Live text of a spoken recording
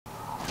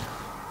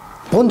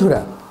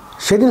বন্ধুরা,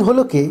 সেদিন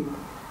হলো কি,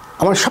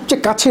 আমার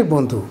সবচেয়ে কাছের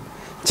বন্ধু,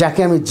 যাকে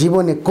আমি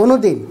জীবনে কোনো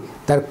দিন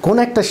তার কোনো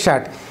একটা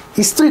শার্ট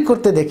ইস্ত্রি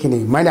করতে দেখিনি,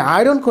 মানে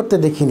আয়রন করতে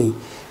দেখিনি,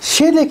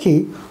 সে দেখি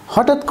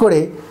হঠাৎ করে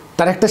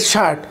তার একটা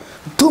শার্ট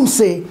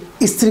ধুমসে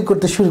ইস্ত্রি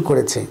করতে শুরু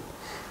করেছে।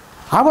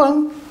 আবার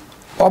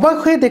অবাক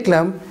হয়ে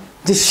দেখলাম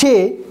যে সে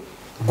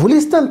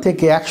গুলিস্তান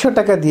থেকে 100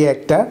 টাকা দিয়ে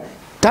একটা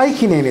টাই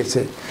কিনে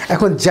এনেছে।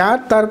 এখন যার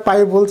তার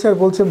পায়ে বলছে, আর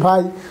বলছে,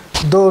 ভাই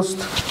দোস্ত,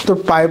 তোর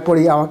পায়ে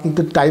পড়ি, আমাকে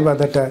একটু টাই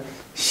বাঁধাটা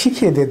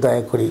শিখিয়ে দে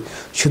দয়া করি।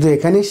 শুধু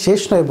এখানেই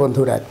শেষ নয়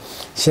বন্ধুরা,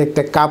 সে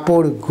একটা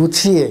কাপড়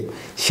গুছিয়ে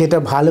সেটা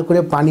ভালো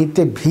করে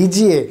পানিতে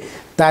ভিজিয়ে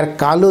তার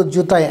কালো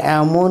জুতায়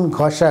এমন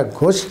ঘষা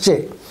ঘষছে,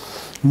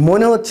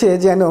 মনে হচ্ছে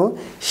যেন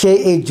সে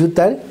এই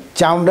জুতার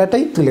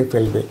চামড়াটাই তুলে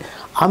ফেলবে।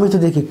 আমি তো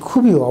দেখি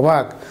খুবই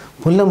অবাক।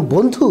 বললাম,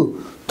 বন্ধু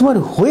তোমার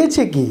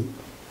হয়েছে কি?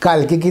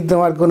 কালকে কি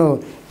তোমার কোনো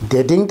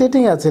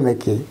ডেটিং আছে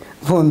নাকি?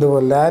 বন্ধু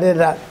বললো, আরে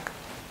রাখ,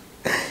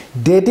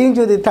 ডেটিং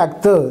যদি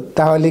থাকতো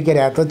তাহলে কি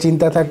এত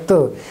চিন্তা থাকতো?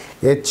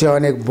 এর চেয়ে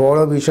অনেক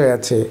বড় বিষয়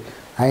আছে।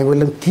 আমি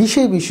বললাম, কী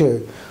সেই বিষয়?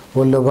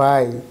 বললো,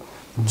 ভাই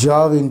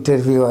জব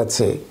ইন্টারভিউ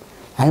আছে।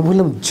 আমি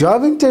বললাম, job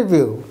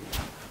interview?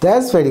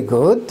 That's very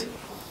good.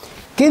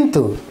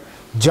 কিন্তু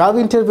জব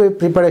ইন্টারভিউ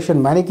প্রিপারেশন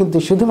মানে কিন্তু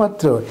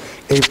শুধুমাত্র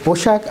এই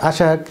পোশাক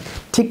আশাক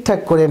ঠিকঠাক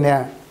করে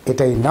নেওয়া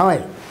এটাই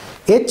নয়,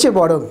 এর চেয়ে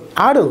বরং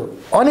আরও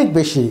অনেক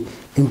বেশি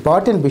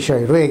ইম্পর্টেন্ট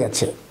বিষয় রয়ে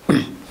গেছে।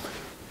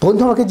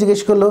 বন্ধু আমাকে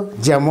জিজ্ঞেস করলো,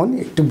 যেমন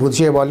একটু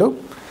বুঝিয়ে বলো।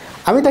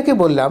 আমি তাকে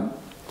বললাম,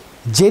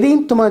 যেদিন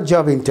তোমার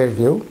জব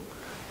ইন্টারভিউ,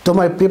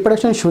 তোমার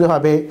প্রিপারেশন শুরু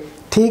হবে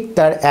ঠিক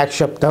তার 1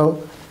 সপ্তাহ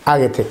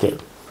আগে থেকে।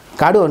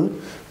 কারণ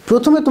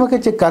প্রথমে তোমাকে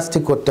যে কাজটি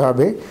করতে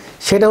হবে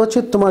সেটা হচ্ছে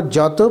তোমার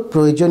যত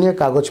প্রয়োজনীয়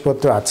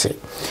কাগজপত্র আছে,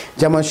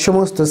 যেমন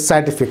সমস্ত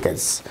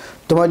সার্টিফিকেটস,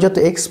 তোমার যত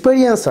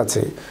এক্সপেরিয়েন্স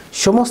আছে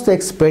সমস্ত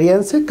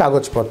এক্সপেরিয়েন্সের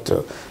কাগজপত্র,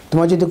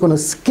 তোমার যদি কোনো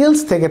স্কিলস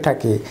থেকে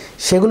থাকে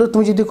সেগুলো,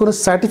 তুমি যদি কোনো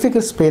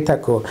সার্টিফিকেটস পেয়ে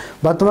থাকো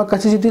বা তোমার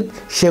কাছে যদি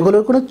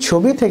সেগুলোর কোনো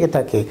ছবি থেকে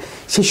থাকে,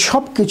 সেই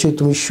সব কিছু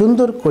তুমি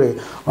সুন্দর করে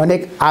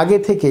অনেক আগে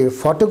থেকে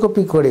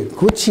ফটোকপি করে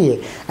গুছিয়ে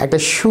একটা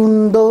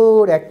সুন্দর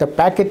একটা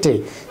প্যাকেটে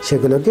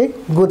সেগুলোকে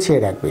গুছিয়ে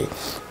রাখবে।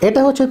 এটা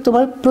হচ্ছে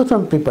তোমার প্রথম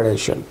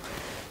প্রিপারেশন।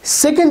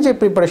 সেকেন্ড যে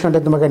প্রিপারেশনটা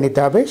তোমাকে নিতে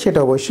হবে সেটা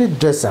অবশ্যই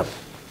ড্রেস আপ।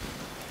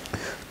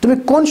 তুমি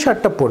কোন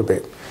শার্টটা পরবে,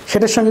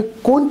 সেটার সঙ্গে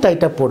কোন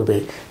টাইটা পরবে,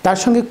 তার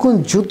সঙ্গে কোন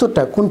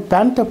জুতোটা কোন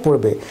প্যান্টটা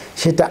পরবে,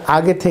 সেটা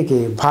আগে থেকে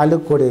ভালো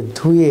করে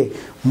ধুয়ে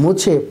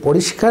মুছে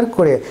পরিষ্কার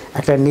করে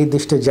একটা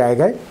নির্দিষ্ট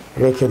জায়গায়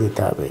রেখে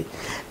দিতে হবে।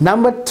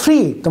 নাম্বার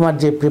 3 তোমার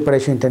যে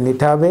প্রিপারেশনটা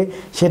নিতে হবে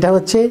সেটা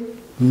হচ্ছে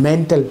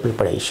মেন্টাল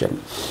প্রিপারেশন।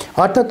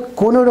 অর্থাৎ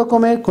কোনো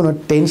রকমের কোনো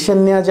টেনশন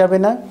নেওয়া যাবে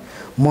না,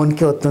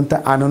 মনকে অত্যন্ত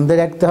আনন্দে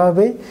রাখতে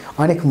হবে,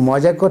 অনেক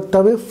মজা করতে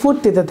হবে,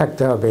 ফুর্তিতে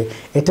থাকতে হবে।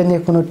 এটা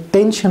নিয়ে কোনো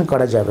টেনশন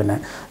করা যাবে না।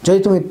 যদি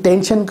তুমি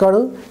টেনশন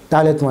করো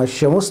তাহলে তোমার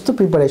সমস্ত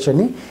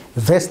প্রিপারেশনই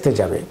ভেস্তে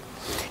যাবে।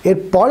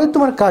 এরপরে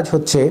তোমার কাজ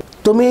হচ্ছে,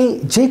 তুমি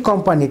যে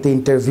কোম্পানিতে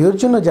ইন্টারভিউর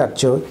জন্য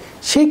যাচ্ছ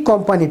সেই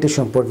কোম্পানিটি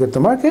সম্পর্কে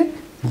তোমাকে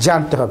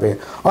জানতে হবে।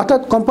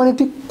 অর্থাৎ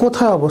কোম্পানিটি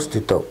কোথায়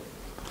অবস্থিত,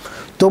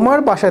 তোমার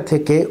বাসা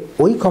থেকে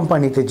ওই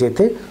কোম্পানিতে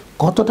যেতে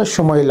কতটা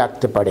সময়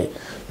লাগতে পারে,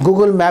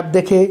 গুগল ম্যাপ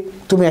দেখে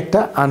তুমি একটা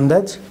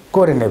আন্দাজ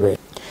করে নেবে।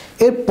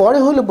 এরপরে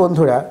হলো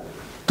বন্ধুরা,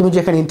 তুমি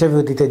যেখানে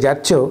ইন্টারভিউ দিতে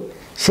যাচ্ছ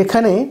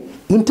সেখানে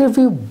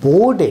ইন্টারভিউ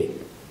বোর্ডে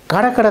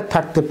কারা কারা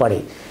থাকতে পারে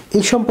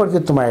এই সম্পর্কে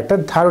তোমার একটা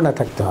ধারণা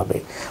থাকতে হবে।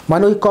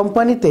 মানে ওই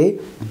কোম্পানিতে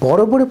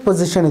বড় বড়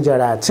পজিশনে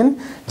যারা আছেন,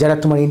 যারা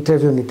তোমার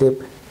ইন্টারভিউ নিতে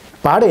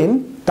পারেন,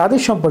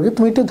 তাদের সম্পর্কে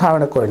তুমি একটু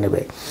ধারণা করে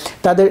নেবে।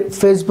 তাদের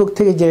ফেসবুক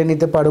থেকে জেনে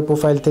নিতে পারো,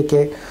 প্রোফাইল থেকে,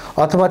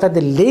 অথবা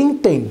তাদের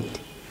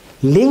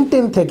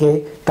লিঙ্কডইন থেকে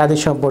তাদের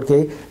সম্পর্কে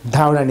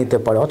ধারণা নিতে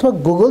পারো, অথবা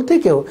গুগল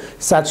থেকেও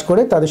সার্চ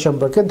করে তাদের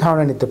সম্পর্কে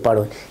ধারণা নিতে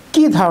পারো।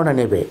 কি ধারণা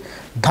নেবে?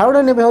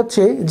 ধারণা নেবে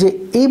হচ্ছে যে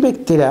এই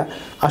ব্যক্তিরা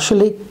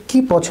আসলে কি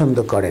পছন্দ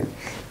করেন,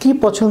 কি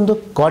পছন্দ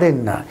করেন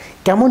না,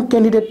 কেমন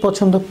ক্যান্ডিডেট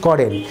পছন্দ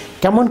করেন,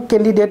 কেমন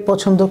ক্যান্ডিডেট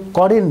পছন্দ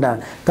করেন না,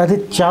 তাদের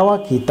চাওয়া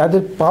কি,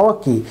 তাদের পাওয়া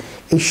কি,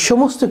 এই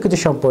সমস্ত কিছু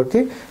সম্পর্কে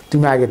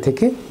তুমি আগে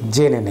থেকে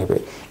জেনে নেবে।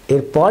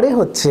 এরপরে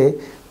হচ্ছে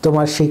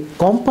তোমার সেই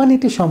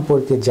কোম্পানিটি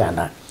সম্পর্কে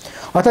জানা।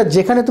 অর্থাৎ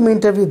যেখানে তুমি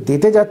ইন্টারভিউ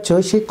দিতে যাচ্ছ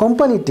সেই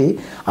কোম্পানিটি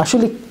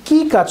আসলে কি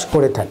কাজ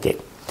করে থাকে,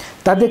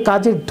 তাদের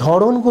কাজের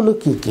ধরনগুলো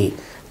কি কি,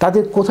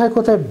 তাদের কোথায়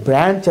কোথায়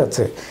ব্রাঞ্চ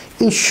আছে,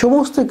 এই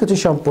সমস্ত কিছু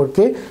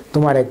সম্পর্কে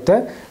তোমার একটা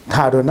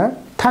ধারণা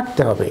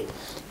থাকতে হবে।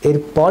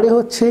 এরপরে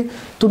হচ্ছে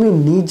তুমি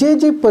নিজে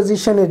যে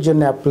পজিশনের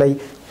জন্য অ্যাপ্লাই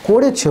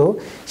করেছো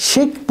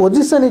সেই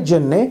পজিশনের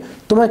জন্যে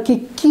তোমাকে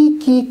কি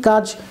কি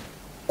কাজ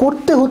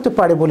করতে হতে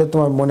পারে বলে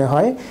তোমার মনে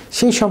হয়,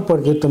 সেই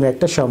সম্পর্কে তুমি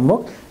একটা সম্যক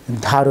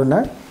ধারণা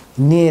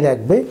নিয়ে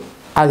রাখবে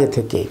আগে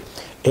থেকে।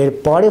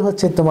 এরপরে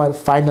হচ্ছে তোমার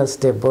ফাইনাল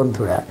স্টেপ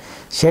বন্ধুরা,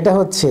 সেটা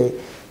হচ্ছে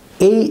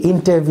এই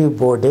ইন্টারভিউ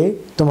বোর্ডে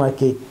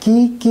তোমাকে কি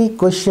কি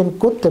কোয়েশ্চেন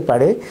করতে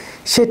পারে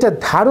সেটা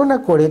ধারণা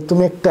করে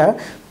তুমি একটা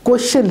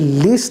কোয়েশ্চেন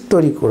লিস্ট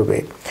তৈরি করবে।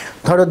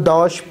 ধরো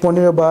 10,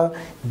 15 বা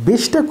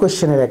 20টা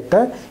কোয়েশ্চেনের একটা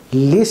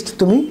লিস্ট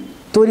তুমি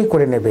তৈরি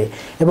করে নেবে,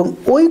 এবং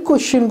ওই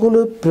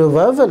কোয়েশ্চেনগুলোর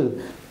প্রবাবল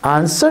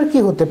আনসার কি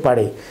হতে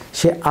পারে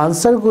সে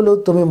আনসারগুলো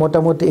তুমি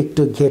মোটামুটি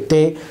একটু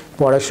ঘেটে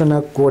পড়াশোনা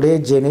করে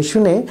জেনে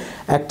শুনে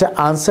একটা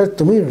আনসার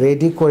তুমি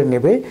রেডি করে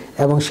নেবে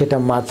এবং সেটা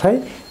মাথায়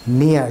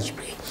নিয়ে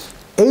আসবে।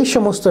 এই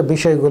সমস্ত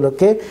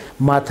বিষয়গুলোকে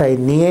মাথায়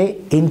নিয়ে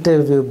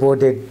ইন্টারভিউ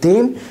বোর্ডের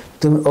দিন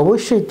তুমি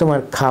অবশ্যই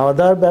তোমার খাওয়া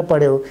দাওয়ার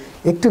ব্যাপারেও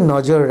একটু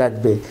নজর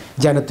রাখবে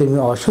যেন তুমি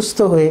অসুস্থ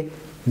হয়ে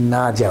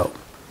না যাও।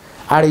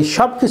 আর এই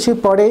সব কিছুর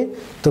পরে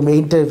তুমি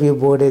ইন্টারভিউ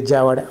বোর্ডে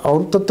যাওয়ার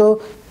অন্তত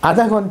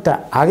আধা ঘন্টা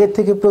আগে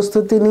থেকে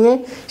প্রস্তুতি নিয়ে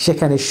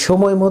সেখানে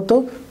সময় মতো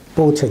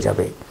পৌঁছে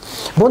যাবে।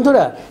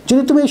 বন্ধুরা,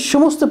 যদি তুমি এই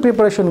সমস্ত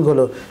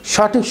প্রিপারেশনগুলো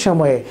সঠিক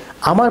সময়ে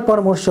আমার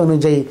পরামর্শ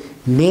অনুযায়ী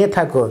নিয়ে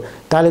থাকো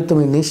তাহলে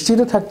তুমি নিশ্চিত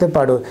থাকতে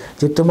পারো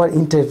যে তোমার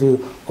ইন্টারভিউ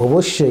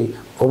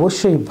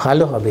অবশ্যই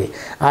ভালো হবে।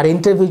 আর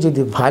ইন্টারভিউ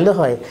যদি ভালো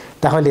হয়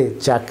তাহলে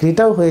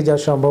চাকরিটাও হয়ে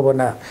যাওয়ার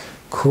সম্ভাবনা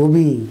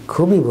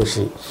খুবই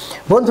বেশি।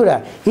 বন্ধুরা,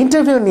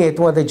 ইন্টারভিউ নিয়ে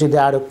তোমাদের যদি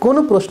আরও কোনো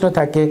প্রশ্ন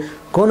থাকে,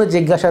 কোনো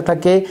জিজ্ঞাসা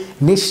থাকে,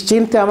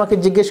 নিশ্চিন্তে আমাকে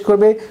জিজ্ঞেস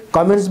করবে,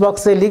 কমেন্টস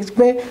বক্সে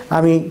লিখবে,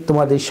 আমি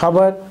তোমাদের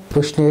সবার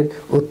প্রশ্নের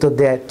উত্তর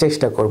দেওয়ার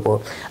চেষ্টা করব।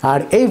 আর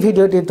এই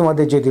ভিডিওটি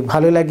তোমাদের যদি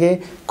ভালো লাগে,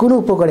 কোনো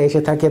উপকারে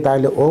এসে থাকে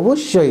তাহলে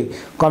অবশ্যই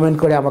কমেন্ট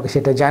করে আমাকে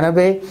সেটা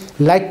জানাবে,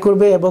 লাইক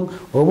করবে এবং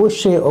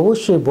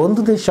অবশ্যই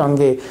বন্ধুদের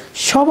সঙ্গে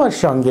সবার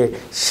সঙ্গে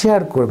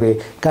শেয়ার করবে,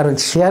 কারণ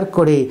শেয়ার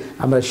করেই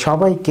আমরা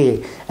সবাইকে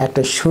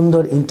একটা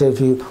সুন্দর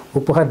ইন্টারভিউ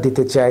উপহার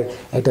দিতে চাই,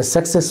 একটা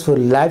সাকসেসফুল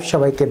লাইফ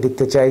সবাইকে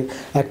দিতে চাই,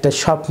 একটা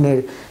স্বপ্নের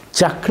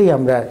চাকরি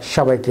আমরা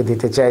সবাইকে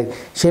দিতে চাই।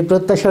 সেই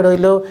প্রত্যাশা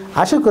রইল।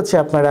 আশা করছি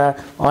আপনারা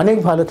অনেক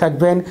ভালো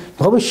থাকবেন।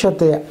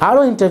 ভবিষ্যতে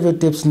আরও ইন্টারভিউ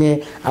টিপস নিয়ে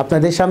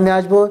আপনাদের সামনে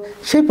আসব।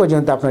 সেই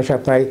পর্যন্ত আপনারা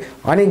সবাই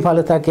অনেক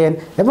ভালো থাকেন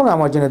এবং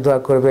আমার জন্য দোয়া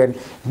করবেন।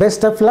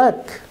 Best of luck.